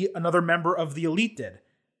 Maybe another member of the Elite did.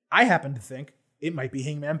 I happen to think it might be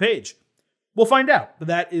Hangman Page. We'll find out, but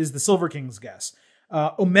that is the Silver King's guess.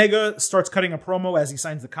 Omega starts cutting a promo as he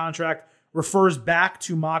signs the contract, refers back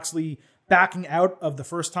to Moxley backing out of the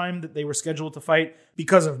first time that they were scheduled to fight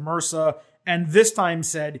because of MRSA, and this time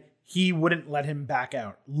said he wouldn't let him back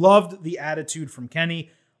out. Loved the attitude from Kenny,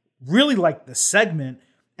 really liked the segment,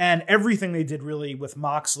 and everything they did really with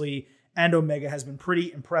Moxley and Omega has been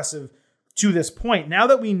pretty impressive to this point. Now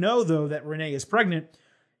that we know, though, that Renee is pregnant,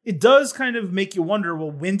 it does kind of make you wonder, well,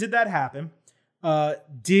 when did that happen?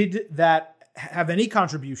 Did that have any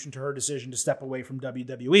contribution to her decision to step away from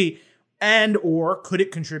WWE? And or could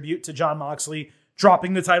it contribute to Jon Moxley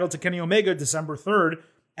dropping the title to Kenny Omega December 3rd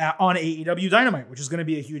on AEW Dynamite, which is going to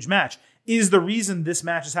be a huge match? Is the reason this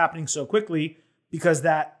match is happening so quickly because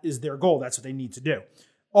that is their goal? That's what they need to do.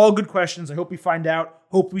 All good questions. I hope we find out.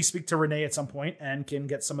 Hope we speak to Renee at some point and can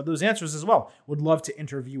get some of those answers as well. Would love to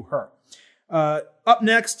interview her. Up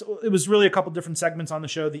next, it was really a couple different segments on the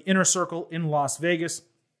show. The Inner Circle in Las Vegas.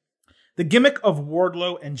 The gimmick of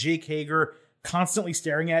Wardlow and Jake Hager constantly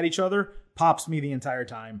staring at each other pops me the entire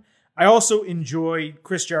time. I also enjoyed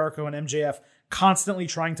Chris Jericho and MJF constantly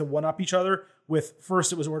trying to one-up each other with,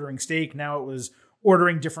 first it was ordering steak, now it was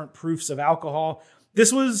ordering different proofs of alcohol.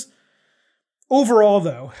 This was, overall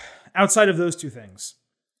though, outside of those two things,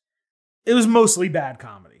 it was mostly bad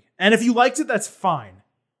comedy. And if you liked it, that's fine.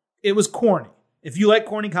 It was corny. If you like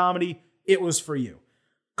corny comedy, it was for you.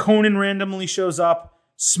 Conan randomly shows up,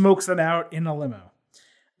 smokes them out in a limo.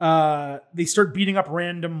 They start beating up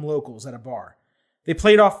random locals at a bar. They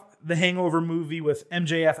played off the Hangover movie with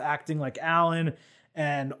MJF acting like Alan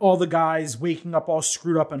and all the guys waking up all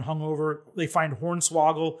screwed up and hungover. They find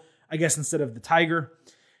Hornswoggle, I guess, instead of the tiger.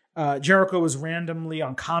 Jericho was randomly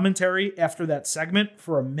on commentary after that segment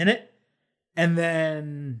for a minute, and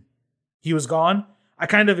then he was gone. I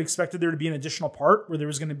kind of expected there to be an additional part where there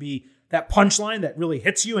was going to be that punchline that really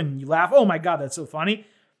hits you and you laugh, oh my God, that's so funny.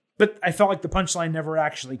 But I felt like the punchline never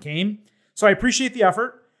actually came. So I appreciate the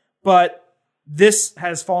effort, but this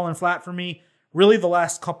has fallen flat for me. Really, the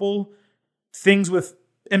last couple things with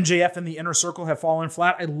MJF and the Inner Circle have fallen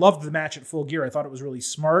flat. I loved the match at Full Gear. I thought it was really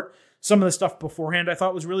smart. Some of the stuff beforehand I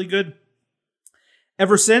thought was really good.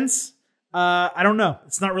 Ever since, I don't know.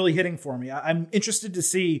 It's not really hitting for me. I'm interested to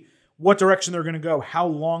see what direction they're going to go, how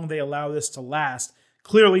long they allow this to last.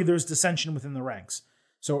 Clearly, there's dissension within the ranks.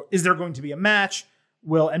 So is there going to be a match?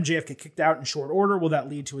 Will MJF get kicked out in short order? Will that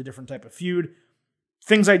lead to a different type of feud?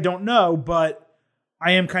 Things I don't know, but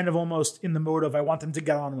I am kind of almost in the mode of I want them to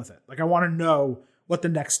get on with it. Like, I want to know what the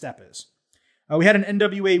next step is. We had an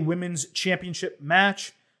NWA Women's Championship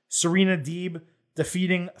match. Serena Deeb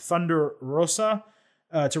defeating Thunder Rosa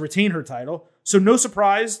to retain her title. So no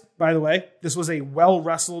surprise, by the way, this was a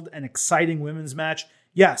well-wrestled and exciting women's match.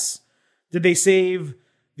 Yes. Did they save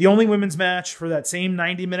the only women's match for that same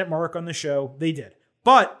 90-minute mark on the show? They did.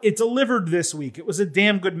 But it delivered this week. It was a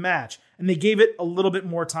damn good match, and they gave it a little bit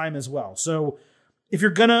more time as well. So if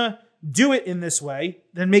you're going to do it in this way,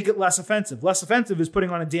 then make it less offensive. Less offensive is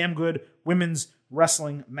putting on a damn good women's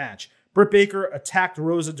wrestling match. Britt Baker attacked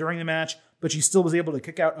Rosa during the match, but she still was able to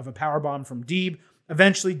kick out of a powerbomb from Deeb.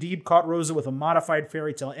 Eventually, Deeb caught Rosa with a modified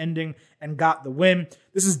fairy tale ending and got the win.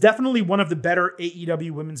 This is definitely one of the better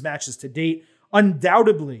AEW women's matches to date.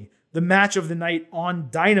 Undoubtedly, the match of the night on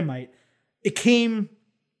Dynamite. It came,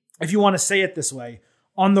 if you want to say it this way,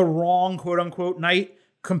 on the wrong quote-unquote night.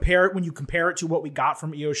 When you compare it to what we got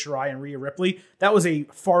from Io Shirai and Rhea Ripley, that was a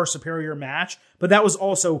far superior match, but that was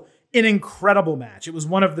also an incredible match. It was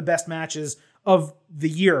one of the best matches of the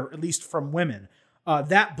year, at least from women.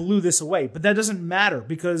 That blew this away, but that doesn't matter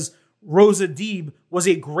because Rosa Deeb was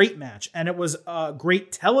a great match, and it was a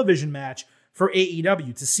great television match for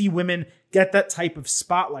AEW to see women get that type of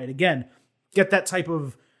spotlight. Again, get that type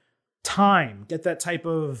of time, get that type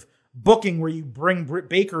of booking where you bring Britt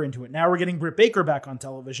Baker into it. Now we're getting Britt Baker back on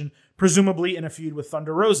television, presumably in a feud with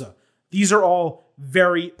Thunder Rosa. These are all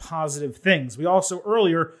very positive things. We also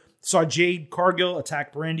earlier saw Jade Cargill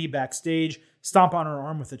attack Brandy backstage, stomp on her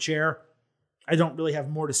arm with a chair. I don't really have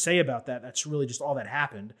more to say about that. That's really just all that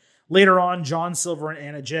happened. Later on, John Silver and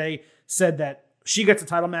Anna Jay said that she gets a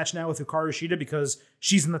title match now with Hikaru Shida because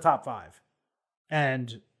she's in the top 5.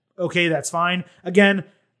 And okay, that's fine. Again,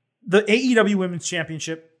 the AEW Women's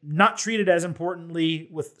Championship, not treated as importantly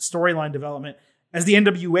with storyline development as the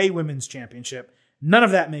NWA Women's Championship. None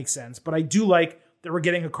of that makes sense, but I do like that we're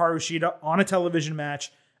getting Hikaru Shida on a television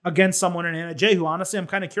match against someone in Anna Jay, who honestly I'm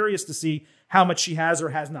kind of curious to see how much she has or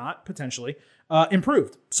has not potentially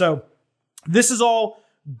improved. So this is all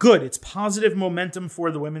good. It's positive momentum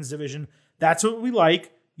for the women's division. That's what we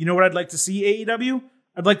like. You know what I'd like to see, AEW?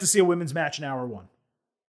 I'd like to see a women's match in hour 1.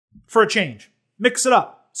 For a change. Mix it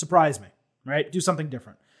up. Surprise me, right? Do something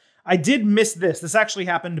different. I did miss this. This actually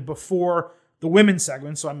happened before the women's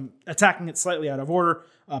segment, so I'm attacking it slightly out of order.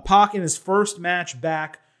 Pac in his first match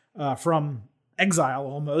back from exile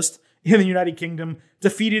almost in the United Kingdom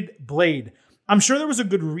defeated Blade. I'm sure there was a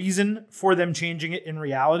good reason for them changing it in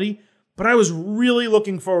reality, but I was really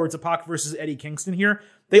looking forward to Pac versus Eddie Kingston here.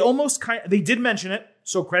 They did mention it,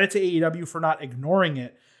 so credit to AEW for not ignoring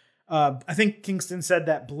it. I think Kingston said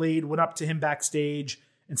that Blade went up to him backstage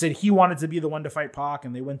and said he wanted to be the one to fight Pac,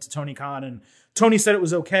 and they went to Tony Khan, and Tony said it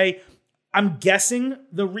was okay. I'm guessing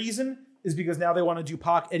the reason is because now they want to do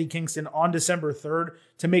Pac Eddie Kingston on December 3rd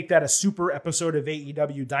to make that a super episode of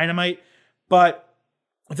AEW Dynamite. But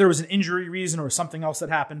if there was an injury reason or something else that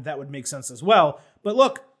happened, that would make sense as well. But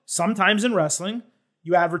look, sometimes in wrestling,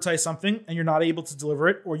 you advertise something and you're not able to deliver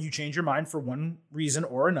it, or you change your mind for one reason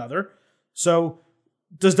or another. So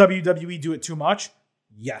does WWE do it too much?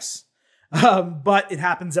 Yes. But it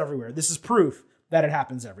happens everywhere. This is proof that it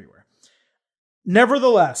happens everywhere.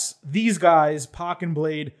 Nevertheless, these guys, Pac and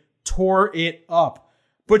Blade, tore it up.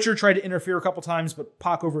 Butcher tried to interfere a couple times, but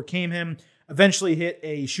Pac overcame him, eventually hit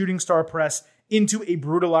a shooting star press into a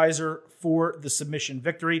brutalizer for the submission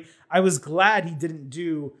victory. I was glad he didn't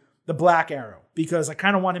do the Black Arrow because I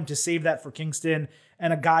kind of want him to save that for Kingston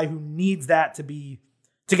and a guy who needs that to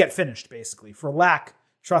get finished, basically,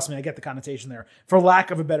 trust me, I get the connotation there, for lack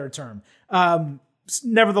of a better term.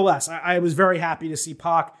 Nevertheless, I was very happy to see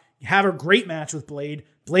Pac have a great match with Blade.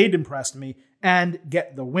 Blade impressed me and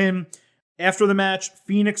get the win. After the match,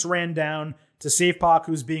 Phoenix ran down to save Pac,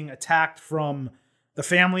 who's being attacked from the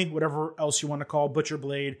family, whatever else you want to call Butcher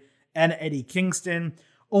Blade, and Eddie Kingston,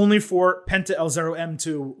 only for Penta El Zero M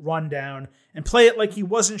to run down and play it like he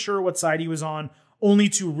wasn't sure what side he was on, only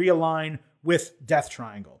to realign with Death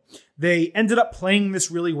Triangle. They ended up playing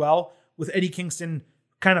this really well, with Eddie Kingston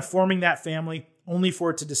kind of forming that family, only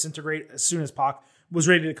for it to disintegrate as soon as Pac was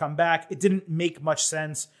ready to come back. It didn't make much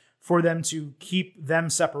sense for them to keep them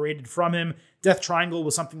separated from him. Death Triangle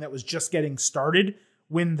was something that was just getting started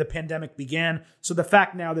when the pandemic began. So the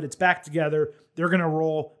fact now that it's back together, they're going to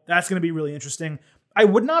roll. That's going to be really interesting. I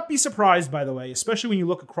would not be surprised, by the way, especially when you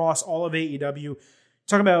look across all of AEW,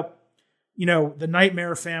 talking about, the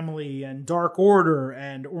Nightmare Family and Dark Order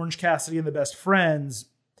and Orange Cassidy and the Best Friends,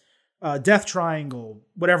 Death Triangle,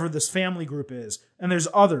 whatever this family group is. And there's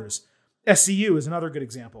others. SCU is another good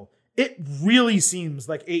example. It really seems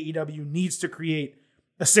like AEW needs to create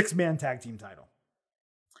a 6-man tag team title.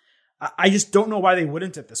 I just don't know why they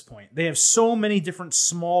wouldn't at this point. They have so many different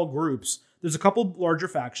small groups. There's a couple larger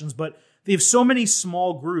factions, but they have so many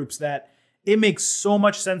small groups that it makes so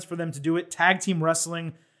much sense for them to do it. Tag team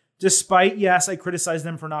wrestling, despite, yes, I criticize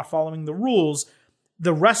them for not following the rules,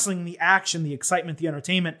 the wrestling, the action, the excitement, the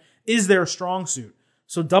entertainment is their strong suit.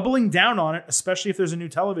 So doubling down on it, especially if there's a new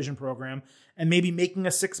television program, and maybe making a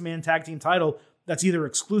 6-man tag team title that's either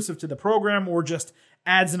exclusive to the program or just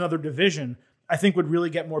adds another division, I think would really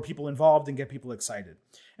get more people involved and get people excited.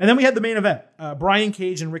 And then we had the main event, Brian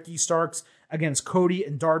Cage and Ricky Starks against Cody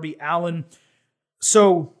and Darby Allin.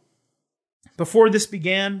 So before this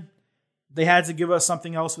began, they had to give us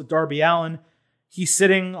something else with Darby Allin. He's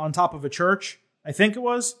sitting on top of a church, I think it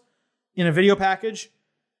was, in a video package.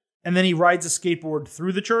 And then he rides a skateboard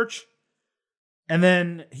through the church. And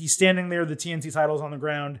then he's standing there, the TNT title's on the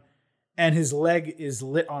ground, and his leg is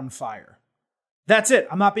lit on fire. That's it.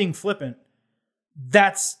 I'm not being flippant.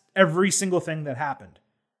 That's every single thing that happened.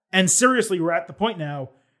 And seriously, we're at the point now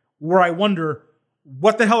where I wonder,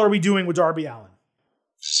 what the hell are we doing with Darby Allin?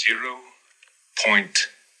 0.0.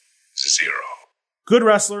 Good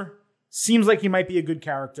wrestler, Seems like he might be a good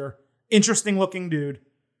character. Interesting looking dude.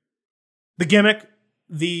 The gimmick,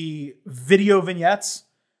 the video vignettes,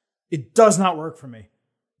 it does not work for me.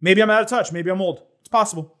 Maybe I'm out of touch. Maybe I'm old. It's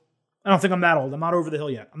possible. I don't think I'm that old. I'm not over the hill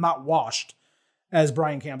yet. I'm not washed, as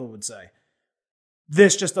Brian Campbell would say.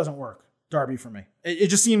 This just doesn't work, Darby, for me. It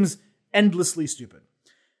just seems endlessly stupid.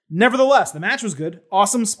 Nevertheless, the match was good.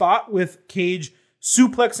 Awesome spot with Cage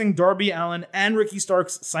suplexing Darby Allin and Ricky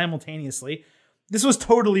Starks simultaneously. This was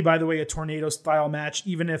totally, by the way, a tornado-style match,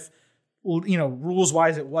 even if,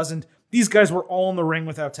 rules-wise it wasn't. These guys were all in the ring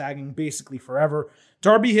without tagging basically forever.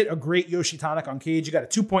 Darby hit a great Yoshi Tonic on Cage. He got a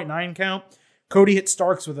 2.9 count. Cody hit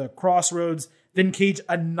Starks with a Crossroads. Then Cage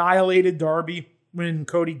annihilated Darby when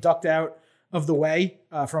Cody ducked out of the way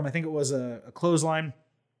from, I think it was a clothesline.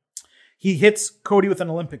 He hits Cody with an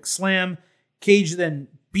Olympic slam. Cage then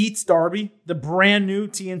beats Darby, the brand new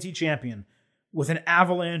TNT champion, with an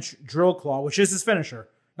avalanche drill claw, which is his finisher,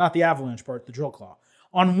 not the avalanche part, the drill claw.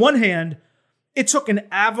 On one hand, it took an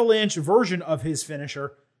avalanche version of his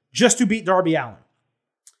finisher just to beat Darby Allin.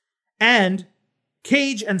 And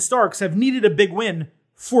Cage and Starks have needed a big win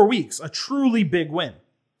for weeks, a truly big win.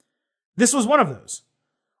 This was one of those.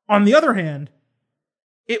 On the other hand,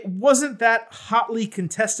 it wasn't that hotly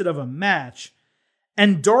contested of a match,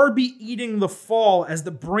 and Darby eating the fall as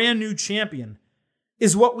the brand new champion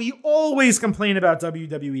is what we always complain about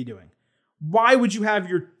WWE doing. Why would you have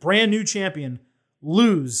your brand new champion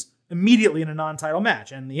lose immediately in a non-title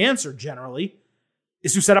match? And the answer, generally,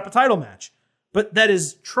 is to set up a title match. But that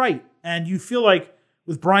is trite, and you feel like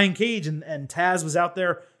with Brian Cage and Taz was out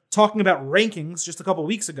there talking about rankings just a couple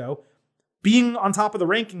weeks ago, being on top of the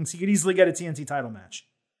rankings, he could easily get a TNT title match.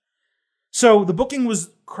 So the booking was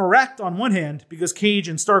correct on one hand because Cage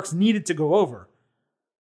and Starks needed to go over.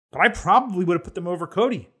 But I probably would have put them over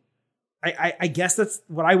Cody. I guess that's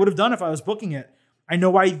what I would have done if I was booking it. I know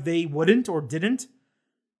why they wouldn't or didn't.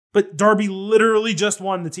 But Darby literally just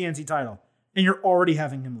won the TNT title. And you're already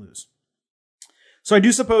having him lose. So I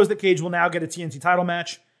do suppose that Cage will now get a TNT title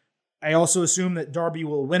match. I also assume that Darby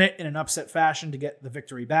will win it in an upset fashion to get the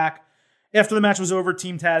victory back. After the match was over,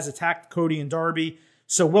 Team Taz attacked Cody and Darby.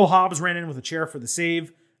 So Will Hobbs ran in with a chair for the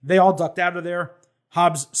save. They all ducked out of there.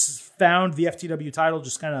 Hobbs found the FTW title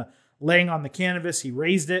just kind of laying on the canvas. He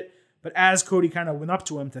raised it. But as Cody kind of went up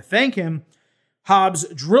to him to thank him, Hobbs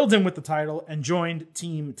drilled him with the title and joined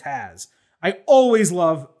Team Taz. I always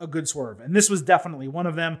love a good swerve, and this was definitely one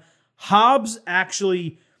of them. Hobbs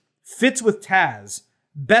actually fits with Taz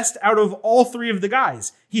best out of all three of the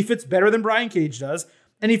guys. He fits better than Brian Cage does,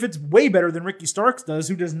 and he fits way better than Ricky Starks does,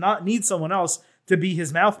 who does not need someone else to be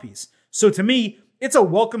his mouthpiece. So to me, it's a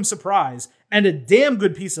welcome surprise and a damn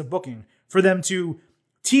good piece of booking for them to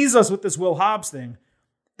tease us with this Will Hobbs thing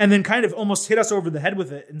and then kind of almost hit us over the head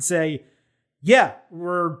with it and say, yeah,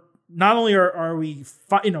 we're not only are we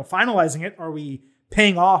finalizing it, are we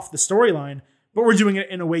paying off the storyline, but we're doing it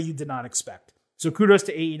in a way you did not expect. So kudos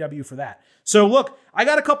to AEW for that. So look, I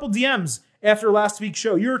got a couple DMs after last week's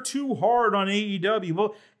show. You're too hard on AEW.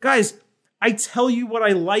 Well, guys, I tell you what I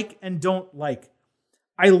like and don't like.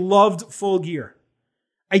 I loved Full Gear.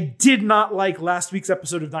 I did not like last week's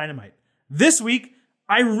episode of Dynamite. This week,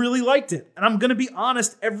 I really liked it. And I'm going to be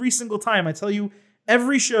honest every single time. I tell you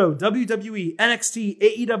every show, WWE, NXT,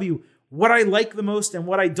 AEW, what I like the most and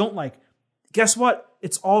what I don't like. Guess what?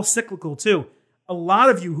 It's all cyclical too. A lot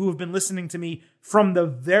of you who have been listening to me from the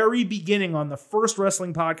very beginning on the first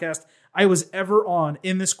wrestling podcast I was ever on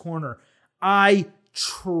in this corner, I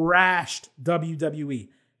trashed WWE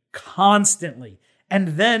constantly. And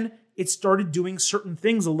then it started doing certain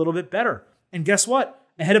things a little bit better. And guess what?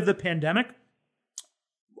 Ahead of the pandemic,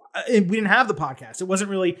 we didn't have the podcast. It wasn't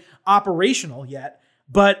really operational yet.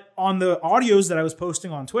 But on the audios that I was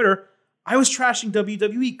posting on Twitter, I was trashing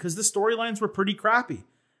WWE because the storylines were pretty crappy.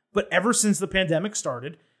 But ever since the pandemic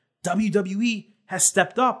started, WWE has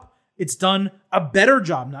stepped up. It's done a better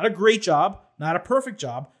job, not a great job, not a perfect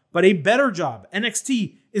job, but a better job.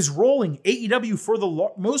 NXT is rolling. AEW, for the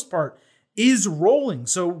most part, is rolling.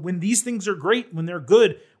 So when these things are great, when they're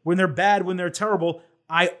good, when they're bad, when they're terrible,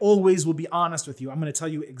 I always will be honest with you. I'm going to tell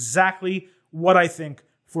you exactly what I think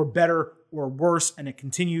for better or worse, and it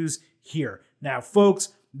continues here. Now, folks,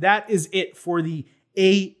 that is it for the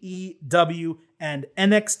AEW and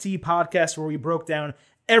NXT podcast where we broke down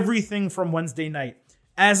everything from Wednesday night.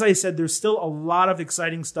 As I said, there's still a lot of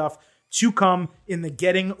exciting stuff to come in the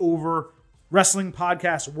Getting Over Wrestling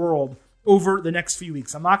podcast world over the next few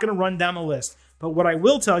weeks. I'm not going to run down the list, but what I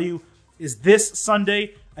will tell you is this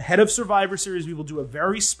Sunday, ahead of Survivor Series, we will do a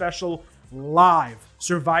very special live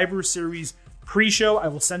Survivor Series pre-show. I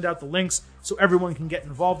will send out the links so everyone can get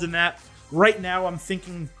involved in that. Right now, I'm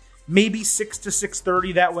thinking maybe 6 to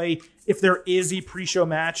 6:30. That way, if there is a pre-show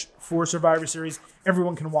match for Survivor Series,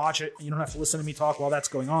 everyone can watch it. And you don't have to listen to me talk while that's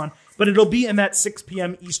going on. But it'll be in that 6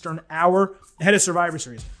 p.m. Eastern hour ahead of Survivor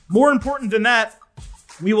Series. More important than that,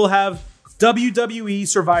 we will have WWE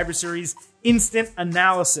Survivor Series instant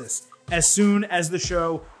analysis as soon as the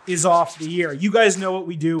show is off the air. You guys know what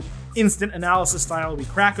we do, instant analysis style. We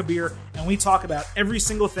crack a beer and we talk about every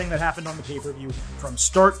single thing that happened on the pay-per-view from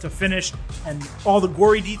start to finish, and all the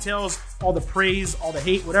gory details, all the praise, all the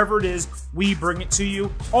hate, whatever it is, we bring it to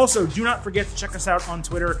you. Also, do not forget to check us out on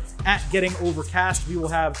Twitter at GettingOvercast. We will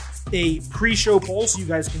have a pre-show poll so you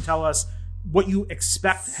guys can tell us what you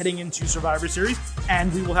expect heading into Survivor Series,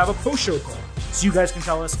 and we will have a post-show poll so you guys can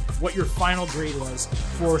tell us what your final grade was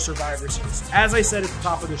for Survivor Series. As I said at the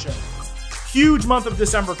top of the show, huge month of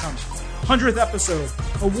December coming. 100th episode,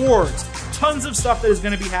 awards, tons of stuff that is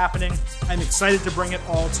going to be happening. I'm excited to bring it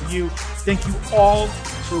all to you. Thank you all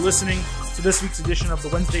for listening to this week's edition of the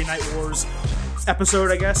Wednesday Night Wars episode,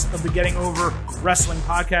 I guess, of the Getting Over Wrestling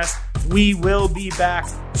podcast. We will be back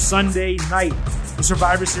Sunday night with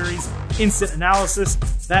Survivor Series instant analysis.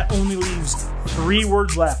 That only leaves 3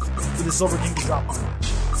 words left for the Silver King to drop on.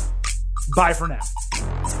 Bye for now.